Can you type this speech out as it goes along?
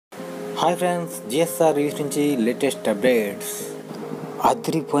Hi friends, GSR reviews నుంచి latest updates.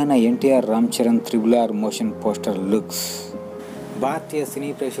 అదిరిపోయిన NTR Ram Charan RRR motion poster looks. భారతీయ సినీ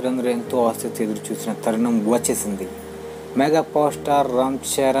ప్రేక్షకులందరూ ఎంతో ఆసక్తి ఎదురు చూసిన తరుణం వచ్చేసింది. Mega power star Ram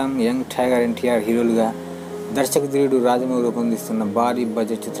Charan, young tiger NTR హీరోలుగా దర్శకధీరుడు రాజమౌళి రూపొందిస్తున్న భారీ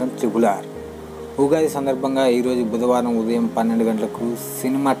బడ్జెట్ చిత్రం RRR. ఉగాది సందర్భంగా ఈరోజు బుధవారం ఉదయం 12 గంటలకు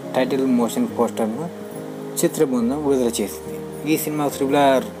సినిమా టైటిల్ మోషన్ పోస్టర్ను చిత్ర బృందం విడుదల చేసింది. ఈ సినిమా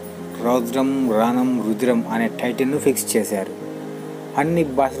RRR రౌద్రం రాణం రుద్రం అనే టైటిల్ను ఫిక్స్ చేశారు. అన్ని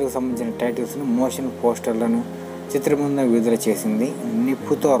భాషలకు సంబంధించిన టైటిల్స్ను మోషన్ పోస్టర్లను చిత్రబృందం విడుదల చేసింది.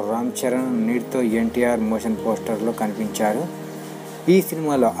 నిప్పుతో రామ్ చరణ్, నీటితో ఎన్టీఆర్ మోషన్ పోస్టర్లో కనిపించారు. ఈ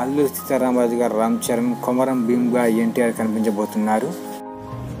సినిమాలో అల్లూరి సీతారామరాజుగా రామ్ చరణ్, కొమరం భీమ్గా ఎన్టీఆర్ కనిపించబోతున్నారు.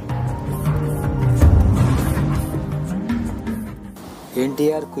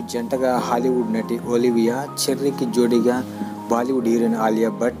 ఎన్టీఆర్కు జంటగా హాలీవుడ్ నటి ఒలివియా, చెర్రీకి జోడీగా Bollywood heroine Alia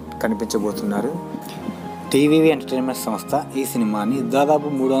Bhatt కనిపించబోతున్నారు. DVV entertainment సంస్థ ఈ సినిమాని దాదాపు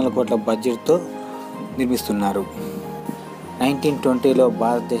 300 కోట్ల బడ్జెట్తో నిర్మిస్తున్నారు. 1920లో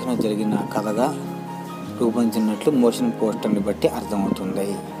భారతదేశంలో జరిగిన కథగా రూపొందించినట్లు మోషన్ పోస్టర్ని బట్టి అర్థమవుతుంది.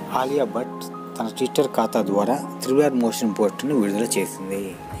 ఆలియా భట్ తన ట్విట్టర్ ఖాతా ద్వారా RRR మోషన్ పోస్టర్ని విడుదల చేసింది.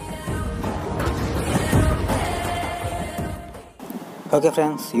 ఓకే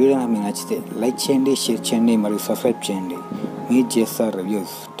ఫ్రెండ్స్, ఈ వీడియో మీకు నచ్చితే లైక్ చేయండి, షేర్ చేయండి మరియు సబ్స్క్రైబ్ చేయండి. మీ GSR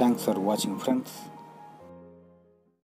reviews. Thanks for watching friends.